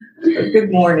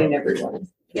Good morning, everyone.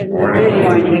 Good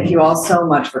morning. Thank you all so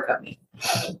much for coming.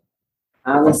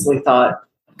 I honestly thought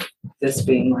this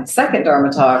being my second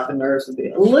Dharma talk, the nerves would be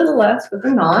a little less, but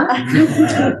they're not.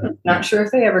 Not sure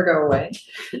if they ever go away.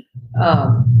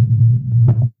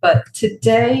 But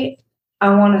today,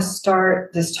 I want to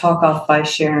start this talk off by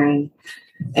sharing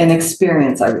an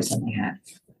experience I recently had.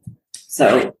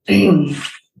 So,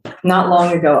 not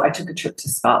long ago, I took a trip to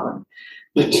Scotland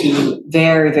with two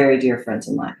very, very dear friends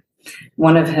of mine.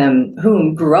 One of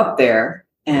whom grew up there,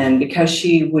 and because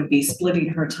she would be splitting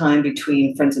her time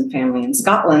between friends and family in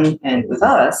Scotland and with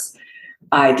us,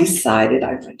 I decided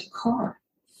I'd rent a car.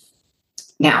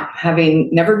 Now, having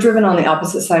never driven on the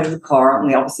opposite side of the car, on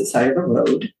the opposite side of the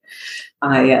road,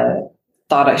 I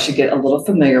thought I should get a little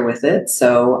familiar with it.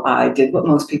 So I did what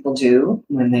most people do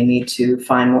when they need to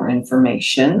find more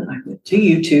information. I went to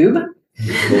YouTube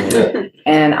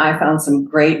and I found some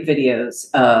great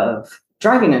videos of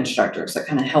driving instructors that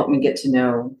kind of helped me get to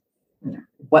know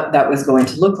what that was going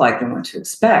to look like and what to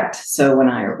expect. So when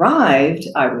I arrived,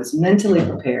 I was mentally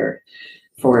prepared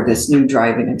for this new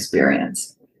driving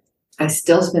experience. I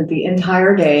still spent the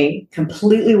entire day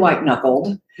completely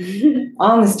white-knuckled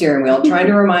on the steering wheel, trying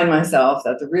to remind myself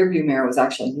that the rearview mirror was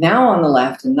actually now on the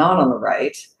left and not on the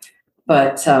right.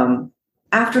 But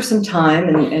after some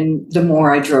time, and the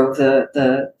more I drove,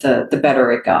 the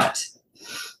better it got.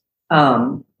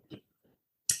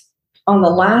 On the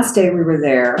last day we were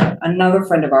there, another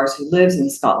friend of ours who lives in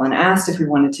Scotland asked if we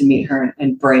wanted to meet her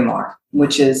in Braemar,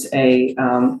 which is a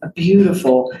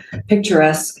beautiful,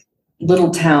 picturesque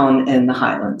little town in the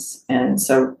Highlands. And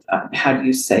so how do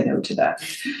you say no to that?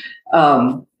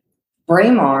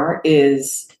 Braemar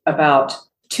is about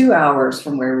 2 hours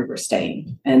from where we were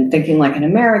staying. And thinking like an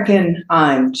American,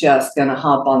 I'm just going to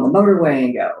hop on the motorway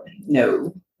and go.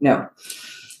 No.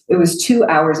 It was 2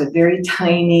 hours of very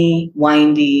tiny,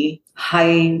 windy,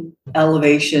 high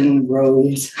elevation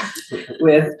roads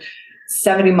with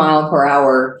 70 mile per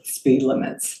hour speed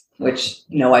limits, which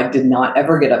no, I did not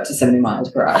ever get up to 70 miles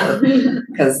per hour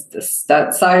because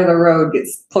that side of the road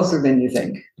gets closer than you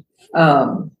think.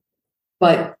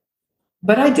 But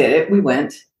I did it. We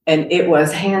went, and it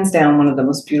was hands down one of the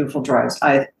most beautiful drives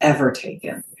I've ever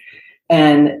taken.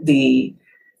 And the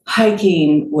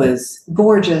hiking was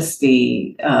gorgeous.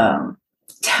 The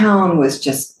town was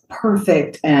just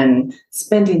perfect, and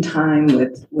spending time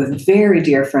with very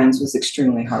dear friends was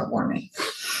extremely heartwarming.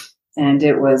 And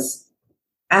it was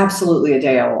absolutely a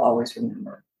day I will always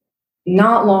remember.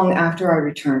 Not long after I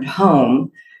returned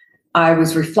home, I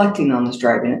was reflecting on this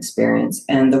driving experience,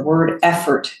 and the word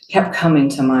effort kept coming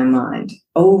to my mind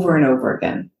over and over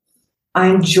again. I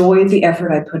enjoyed the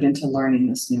effort I put into learning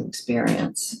this new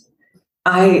experience.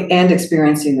 And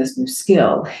experiencing this new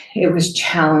skill. It was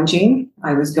challenging.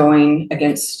 I was going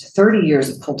against 30 years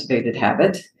of cultivated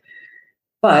habit,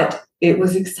 but it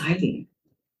was exciting.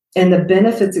 And the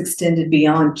benefits extended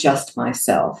beyond just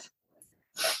myself.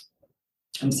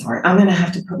 I'm sorry, I'm going to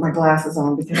have to put my glasses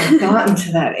on because I've gotten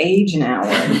to that age now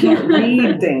where I can't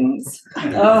read things.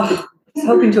 Oh, I was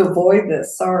hoping to avoid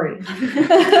this. Sorry.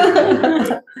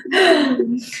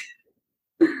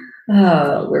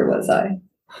 Where was I?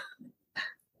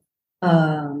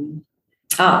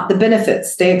 The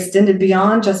benefits, they extended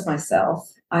beyond just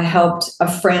myself. I helped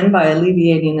a friend by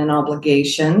alleviating an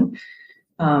obligation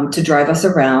to drive us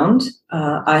around.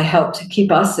 I helped to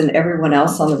keep us and everyone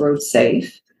else on the road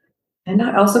safe. And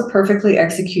I also perfectly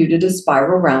executed a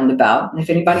spiral roundabout. And if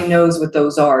anybody knows what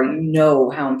those are, you know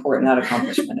how important that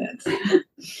accomplishment is.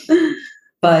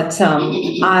 But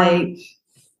I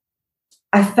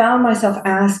found myself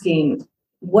asking,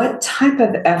 what type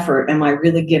of effort am I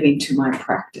really giving to my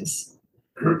practice?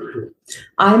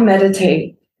 I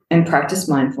meditate and practice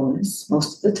mindfulness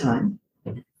most of the time.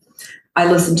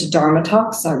 I listen to Dharma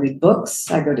talks, I read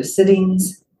books, I go to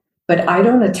sittings, but I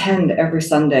don't attend every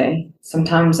Sunday.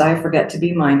 Sometimes I forget to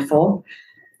be mindful.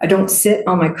 I don't sit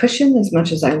on my cushion as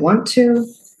much as I want to.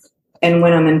 And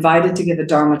when I'm invited to give a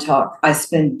Dharma talk, I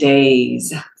spend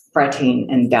days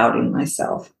fretting and doubting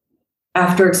myself.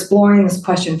 After exploring this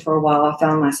question for a while, I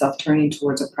found myself turning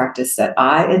towards a practice that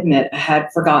I admit I had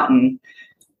gotten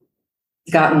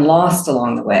lost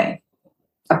along the way.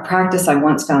 A practice I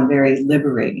once found very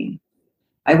liberating.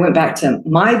 I went back to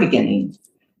my beginning,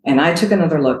 and I took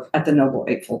another look at the Noble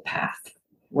Eightfold Path,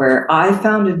 where I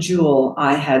found a jewel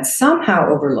I had somehow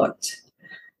overlooked.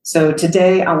 So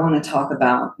today I want to talk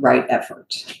about right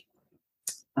effort.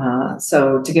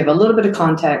 So to give a little bit of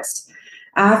context,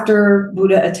 after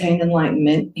Buddha attained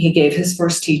enlightenment, he gave his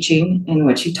first teaching in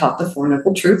which he taught the Four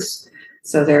Noble Truths.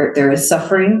 So there is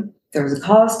suffering, there is a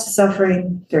cause to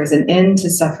suffering, there is an end to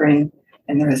suffering,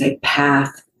 and there is a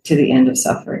path to the end of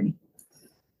suffering.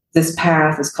 This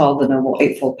path is called the Noble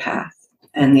Eightfold Path,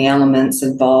 and the elements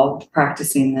involved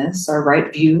practicing this are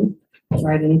right view,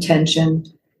 right intention,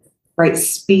 right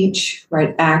speech,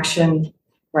 right action,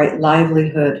 right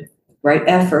livelihood, right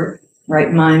effort,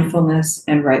 right mindfulness,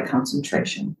 and right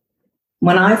concentration.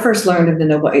 When I first learned of the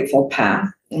Noble Eightfold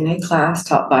Path in a class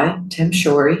taught by Tim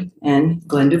Shorey and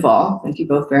Glenn Duvall, thank you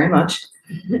both very much,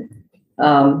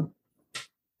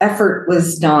 effort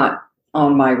was not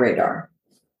on my radar.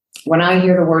 When I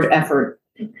hear the word effort,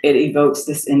 it evokes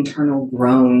this internal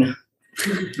groan.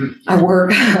 I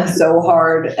work so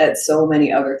hard at so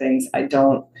many other things. I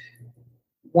don't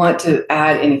want to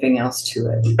add anything else to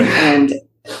it. And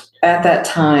at that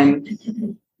time,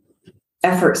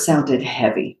 effort sounded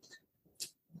heavy.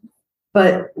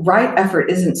 But right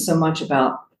effort isn't so much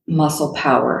about muscle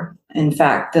power. In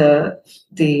fact, the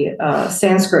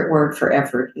Sanskrit word for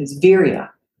effort is virya,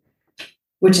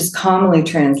 which is commonly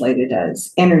translated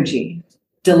as energy,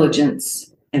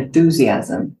 diligence,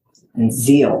 enthusiasm, and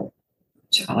zeal.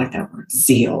 I like that word,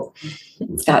 zeal.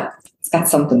 It's got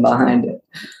something behind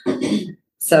it.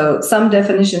 So some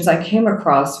definitions I came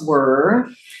across were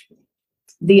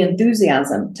the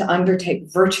enthusiasm to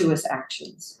undertake virtuous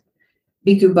actions.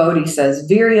 Bhikkhu Bodhi says,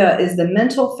 virya is the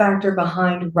mental factor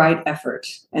behind right effort,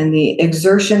 and the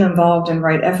exertion involved in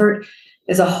right effort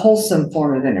is a wholesome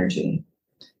form of energy.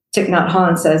 Thich Nhat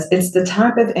Hanh says, it's the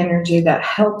type of energy that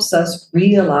helps us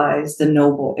realize the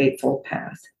Noble Eightfold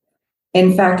Path.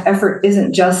 In fact, effort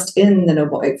isn't just in the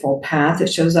Noble Eightfold Path.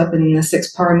 It shows up in the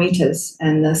 6 paramitas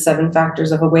and the 7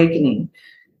 factors of awakening,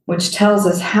 which tells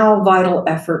us how vital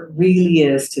effort really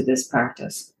is to this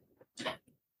practice.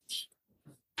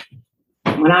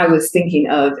 When I was thinking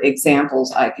of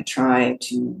examples I could try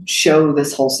to show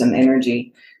this wholesome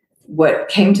energy, what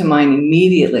came to mind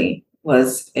immediately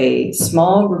was a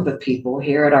small group of people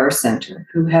here at our center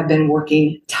who have been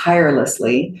working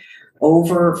tirelessly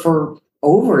for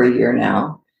over a year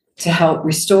now to help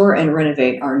restore and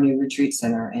renovate our new retreat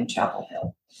center in Chapel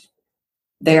Hill.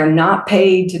 They are not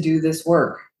paid to do this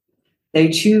work. They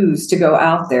choose to go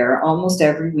out there almost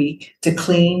every week to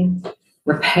clean,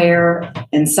 repair,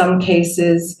 in some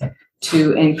cases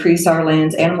to increase our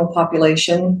land's animal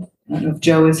population. I don't know if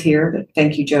Joe is here, but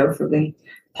thank you, Joe, for the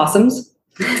possums.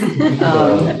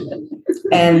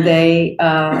 And they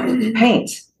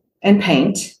paint and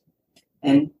paint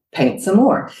and paint some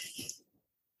more.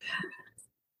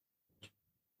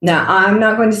 Now, I'm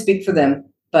not going to speak for them,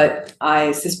 but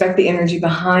I suspect the energy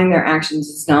behind their actions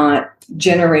is not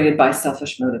generated by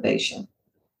selfish motivation,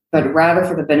 but rather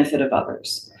for the benefit of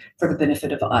others, for the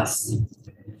benefit of us.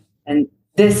 And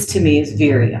this, to me, is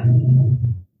virya.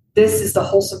 This is the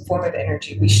wholesome form of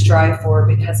energy we strive for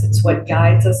because it's what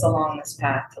guides us along this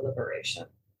path to liberation.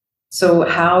 So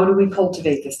how do we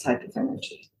cultivate this type of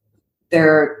energy?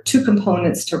 There are 2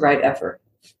 components to right effort.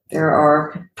 There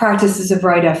are practices of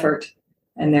right effort,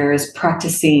 and there is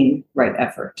practicing right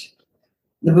effort.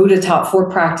 The Buddha taught 4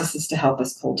 practices to help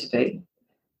us cultivate.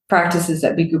 Practices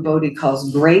that Bhikkhu Bodhi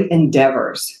calls great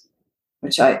endeavors,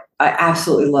 which I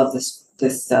absolutely love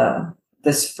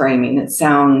this framing. It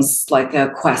sounds like a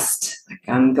quest, like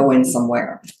I'm going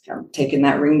somewhere. I'm taking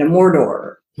that ring to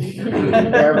Mordor.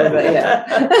 Yeah.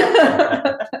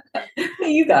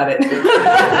 You got it.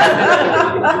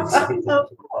 Of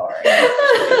course.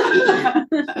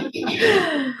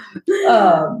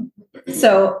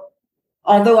 So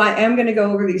although I am going to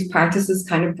go over these practices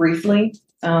kind of briefly,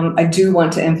 I do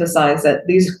want to emphasize that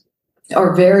these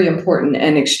are very important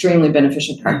and extremely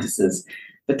beneficial practices,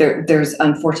 but there's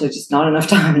unfortunately just not enough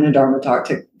time in a Dharma talk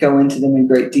to go into them in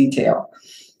great detail.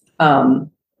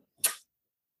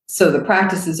 So the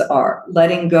practices are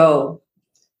letting go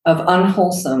of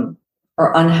unwholesome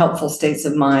or unhelpful states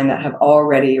of mind that have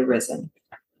already arisen.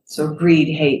 So greed,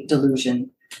 hate,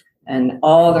 delusion, and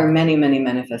all their many, many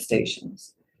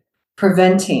manifestations.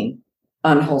 Preventing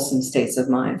unwholesome states of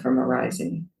mind from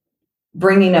arising.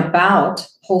 Bringing about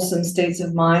wholesome states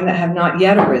of mind that have not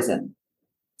yet arisen.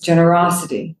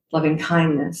 Generosity, loving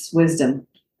kindness, wisdom.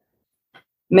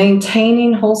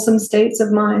 Maintaining wholesome states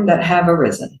of mind that have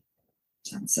arisen.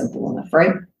 Sounds simple enough,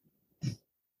 right?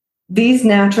 These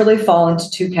naturally fall into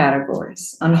 2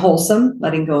 categories. Unwholesome,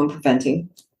 letting go and preventing,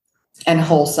 and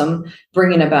wholesome,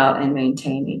 bringing about and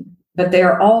maintaining. But they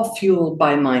are all fueled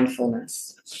by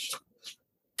mindfulness.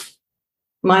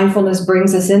 Mindfulness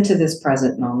brings us into this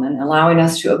present moment, allowing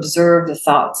us to observe the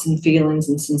thoughts and feelings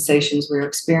and sensations we're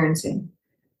experiencing.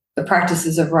 The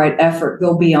practices of right effort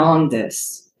go beyond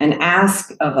this and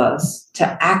ask of us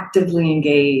to actively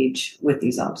engage with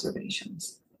these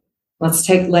observations. Let's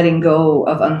take letting go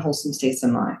of unwholesome states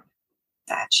of mind.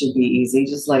 That should be easy.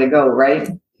 Just let it go, right?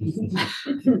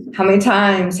 How many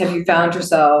times have you found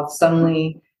yourself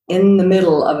suddenly in the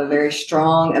middle of a very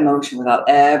strong emotion without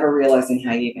ever realizing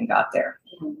how you even got there?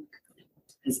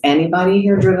 Has anybody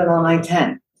here driven on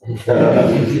I-10?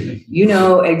 You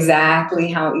know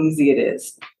exactly how easy it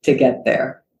is to get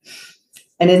there.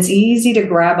 And it's easy to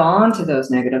grab on to those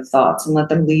negative thoughts and let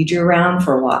them lead you around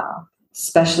for a while,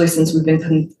 especially since we've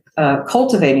been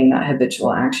cultivating that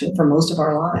habitual action for most of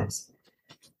our lives.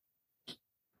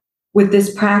 With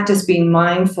this practice, being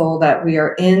mindful that we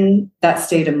are in that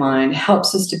state of mind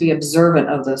helps us to be observant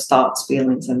of those thoughts,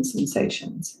 feelings, and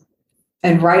sensations.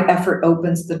 And right effort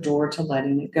opens the door to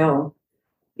letting it go.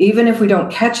 Even if we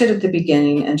don't catch it at the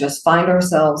beginning and just find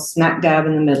ourselves smack dab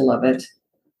in the middle of it,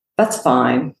 that's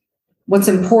fine. What's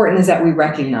important is that we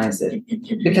recognize it,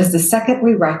 because the second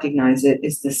we recognize it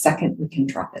is the second we can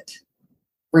drop it.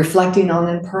 Reflecting on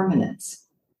impermanence.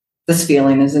 This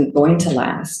feeling isn't going to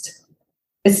last.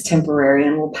 It's temporary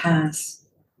and will pass.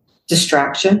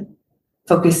 Distraction,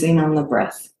 focusing on the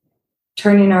breath,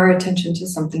 turning our attention to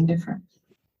something different.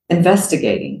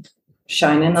 Investigating,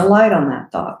 shining a light on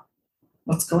that thought.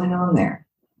 What's going on there?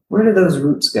 Where do those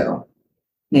roots go?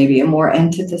 Maybe a more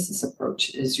antithesis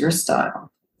approach is your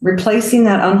style. Replacing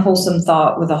that unwholesome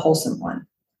thought with a wholesome one.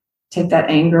 Take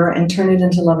that anger and turn it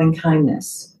into loving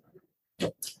kindness.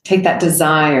 Take that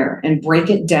desire and break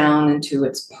it down into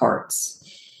its parts.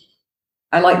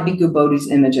 I like Bhikkhu Bodhi's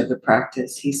image of the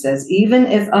practice. He says, even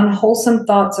if unwholesome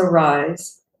thoughts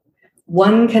arise,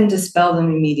 one can dispel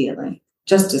them immediately,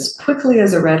 just as quickly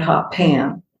as a red-hot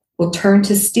pan will turn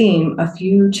to steam a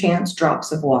few chance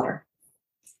drops of water.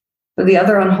 But the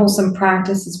other unwholesome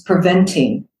practice is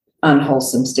preventing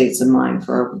unwholesome states of mind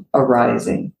from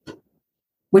arising,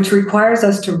 which requires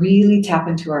us to really tap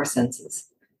into our senses,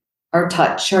 our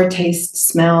touch, our taste,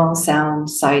 smell, sound,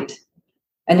 sight,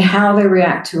 and how they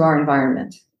react to our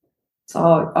environment.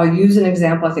 So I'll use an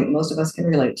example I think most of us can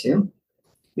relate to.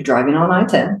 You're driving on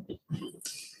I-10,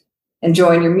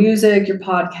 enjoying your music, your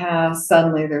podcast.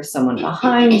 Suddenly there's someone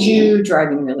behind you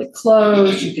driving really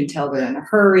close. You can tell they're in a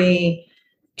hurry.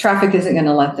 Traffic isn't going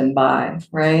to let them by,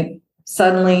 right?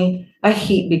 Suddenly a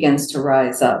heat begins to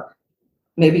rise up.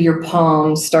 Maybe your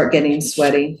palms start getting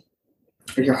sweaty,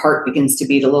 or your heart begins to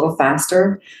beat a little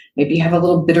faster. Maybe you have a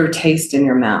little bitter taste in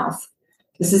your mouth.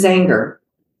 This is anger,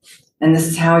 and this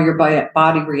is how your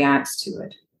body reacts to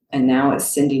it. And now it's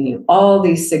sending you all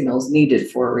these signals needed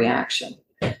for a reaction.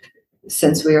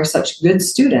 Since we are such good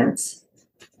students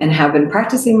and have been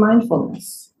practicing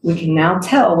mindfulness, we can now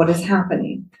tell what is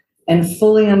happening and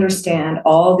fully understand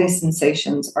all these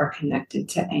sensations are connected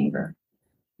to anger.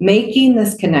 Making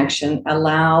this connection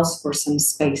allows for some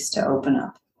space to open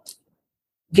up,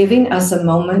 giving us a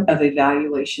moment of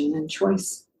evaluation and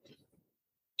choice.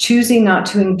 Choosing not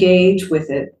to engage with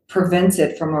it prevents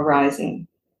it from arising.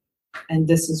 And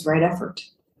this is right effort.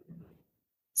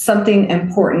 Something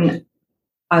important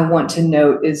I want to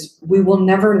note is we will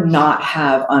never not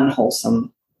have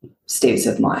unwholesome states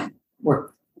of mind.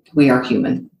 We are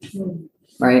human,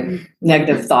 right?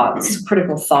 Negative thoughts,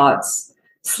 critical thoughts,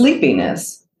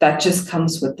 sleepiness, that just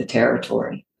comes with the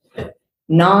territory.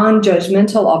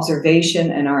 Non-judgmental observation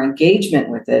and our engagement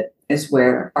with it is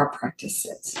where our practice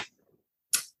sits.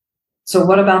 So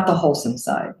what about the wholesome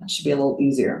side? That should be a little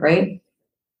easier, right?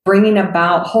 Bringing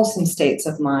about wholesome states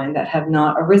of mind that have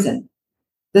not arisen.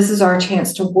 This is our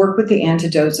chance to work with the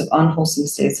antidotes of unwholesome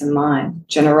states of mind: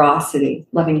 generosity,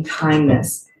 loving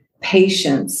kindness,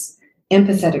 patience,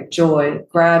 empathetic joy,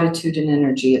 gratitude, and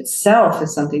energy itself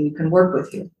is something you can work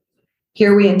with here.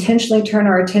 Here we intentionally turn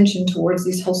our attention towards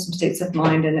these wholesome states of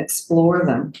mind and explore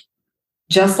them.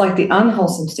 Just like the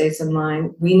unwholesome states of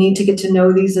mind, we need to get to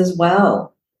know these as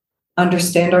well.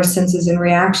 Understand our senses and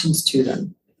reactions to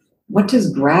them. What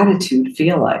does gratitude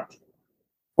feel like?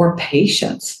 Or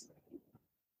patience?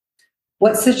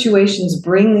 What situations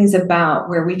bring these about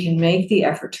where we can make the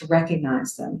effort to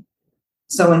recognize them?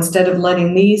 So instead of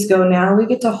letting these go now, we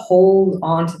get to hold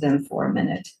on to them for a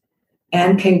minute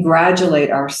and congratulate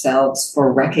ourselves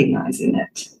for recognizing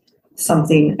it.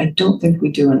 Something I don't think we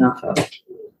do enough of.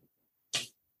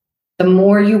 The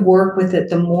more you work with it,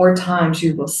 the more times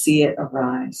you will see it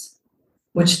arise,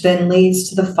 which then leads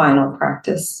to the final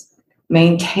practice,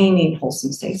 maintaining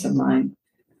wholesome states of mind,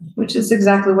 which is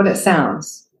exactly what it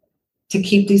sounds, to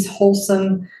keep these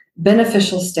wholesome,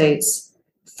 beneficial states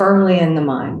firmly in the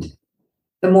mind.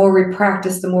 The more we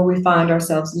practice, the more we find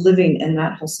ourselves living in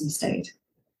that wholesome state.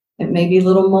 It may be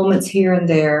little moments here and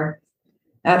there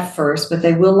at first, but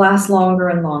they will last longer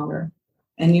and longer.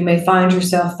 And you may find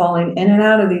yourself falling in and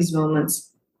out of these moments,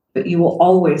 but you will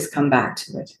always come back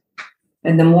to it.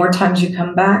 And the more times you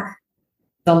come back,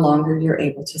 the longer you're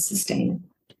able to sustain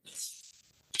it.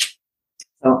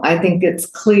 So I think it's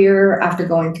clear after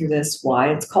going through this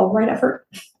why it's called right effort.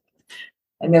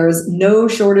 And there is no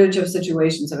shortage of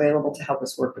situations available to help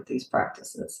us work with these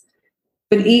practices.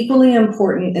 But equally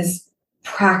important is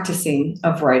practicing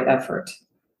of right effort.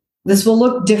 This will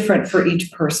look different for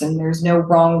each person. There's no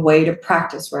wrong way to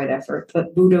practice right effort,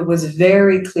 but Buddha was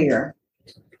very clear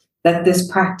that this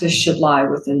practice should lie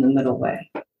within the middle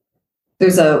way.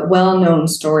 There's a well-known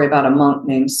story about a monk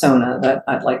named Sona that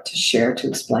I'd like to share to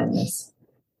explain this.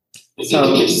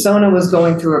 So Sona was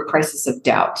going through a crisis of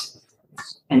doubt,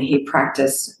 and he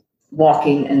practiced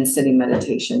walking and sitting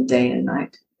meditation day and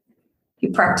night. He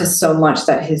practiced so much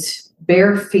that his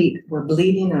bare feet were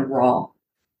bleeding and raw.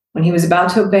 When he was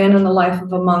about to abandon the life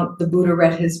of a monk, the Buddha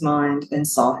read his mind and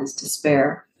saw his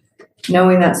despair.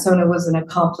 Knowing that Sona was an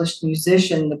accomplished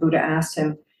musician, the Buddha asked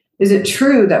him, "Is it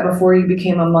true that before you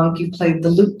became a monk, you played the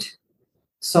lute?"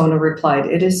 Sona replied,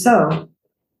 "It is so."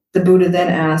 The Buddha then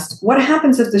asked, "What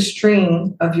happens if the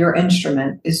string of your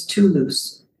instrument is too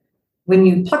loose? When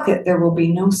you pluck it, there will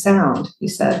be no sound," he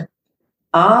said.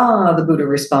 "Ah," the Buddha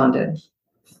responded.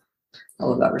 I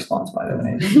love that response, by the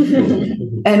way.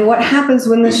 "And what happens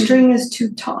when the string is too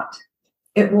taut?"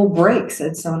 "It will break,"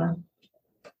 said Sona.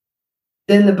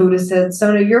 Then the Buddha said,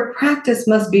 "Sona, your practice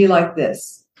must be like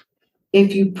this.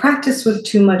 If you practice with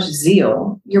too much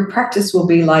zeal, your practice will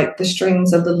be like the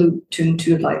strings of the lute tuned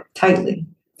too tightly.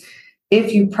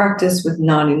 If you practice with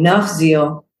not enough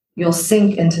zeal, you'll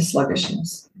sink into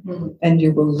sluggishness and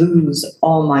you will lose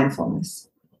all mindfulness.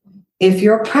 If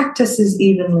your practice is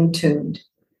evenly tuned,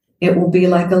 it will be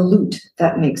like a lute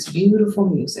that makes beautiful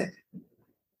music."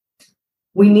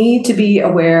 We need to be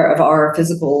aware of our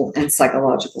physical and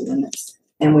psychological limits,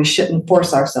 and we shouldn't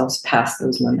force ourselves past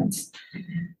those limits.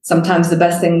 Sometimes the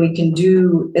best thing we can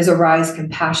do is arouse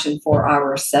compassion for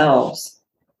ourselves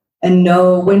and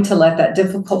know when to let that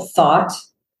difficult thought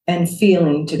and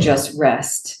feeling to just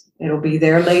rest. It'll be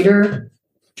there later,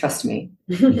 trust me.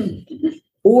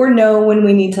 Or know when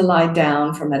we need to lie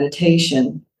down for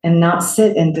meditation and not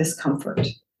sit in discomfort.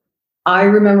 I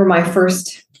remember my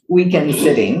first weekend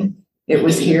sitting. It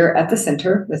was here at the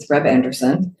center with Reb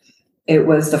Anderson. It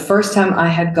was the first time I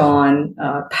had gone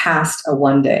past a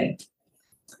one day.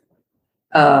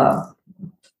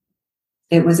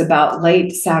 It was about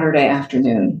late Saturday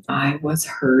afternoon. I was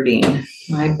hurting.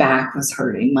 My back was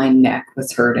hurting. My neck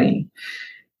was hurting.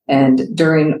 And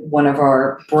during one of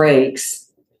our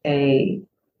breaks, a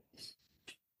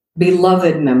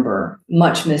beloved member,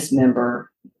 much missed member,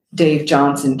 Dave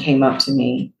Johnson, came up to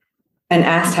me and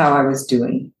asked how I was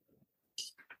doing.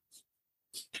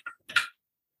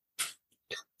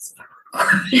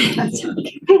 That's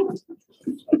okay.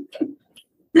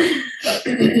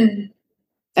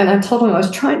 And I told him I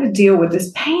was trying to deal with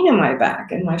this pain in my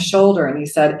back and my shoulder. And he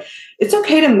said, "It's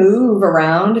okay to move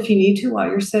around if you need to while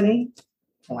you're sitting."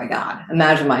 Oh my God,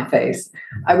 imagine my face.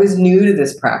 I was new to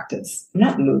this practice. I'm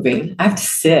not moving. I have to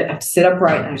sit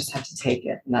upright, and I just have to take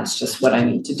it. And that's just what I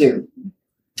need to do.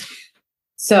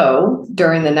 So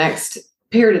during the next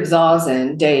period of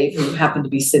Zazen, Dave, who happened to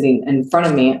be sitting in front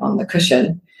of me on the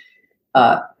cushion,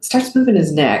 starts moving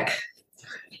his neck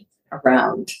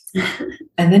around.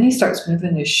 And then he starts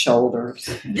moving his shoulders.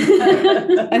 And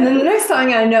then the next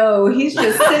thing I know, he's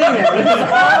just sitting there with his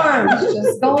arms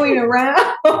just going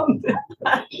around.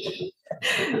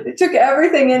 It took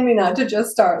everything in me not to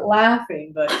just start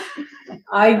laughing, but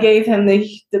I gave him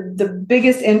the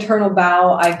biggest internal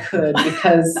bow I could,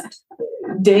 because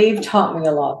Dave taught me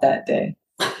a lot that day.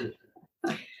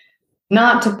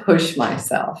 Not to push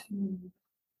myself,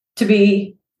 to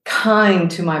be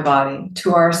kind to my body,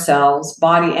 to ourselves,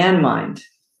 body and mind.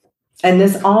 And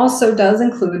this also does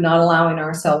include not allowing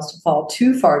ourselves to fall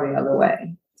too far the other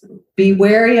way. Be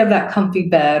wary of that comfy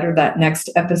bed or that next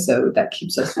episode that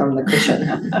keeps us from the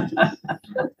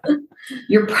cushion.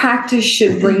 Your practice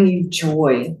should bring you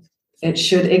joy. It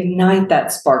should ignite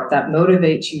that spark that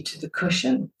motivates you to the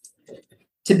cushion,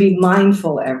 to be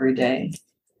mindful every day,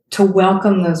 to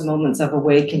welcome those moments of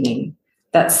awakening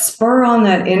that spur on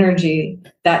that energy,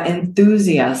 that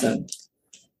enthusiasm,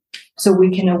 so we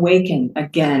can awaken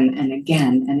again and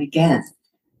again and again.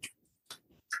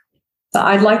 So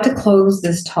I'd like to close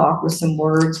this talk with some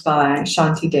words by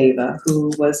Shantideva,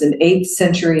 who was an 8th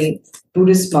century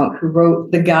Buddhist monk who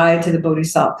wrote the Guide to the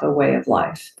Bodhisattva Way of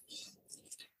Life,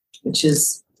 which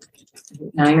is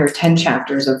 9 or 10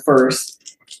 chapters of verse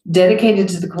dedicated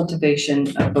to the cultivation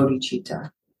of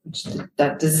bodhicitta, which is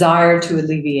that desire to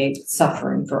alleviate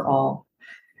suffering for all.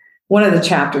 One of the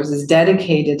chapters is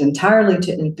dedicated entirely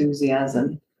to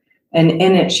enthusiasm, and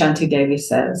in it Shantidevi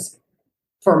says,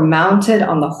 "For mounted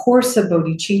on the horse of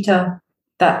bodhicitta,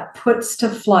 that puts to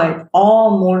flight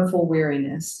all mournful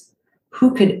weariness.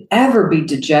 Who could ever be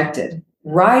dejected,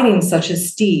 riding such a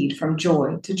steed from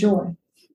joy to joy?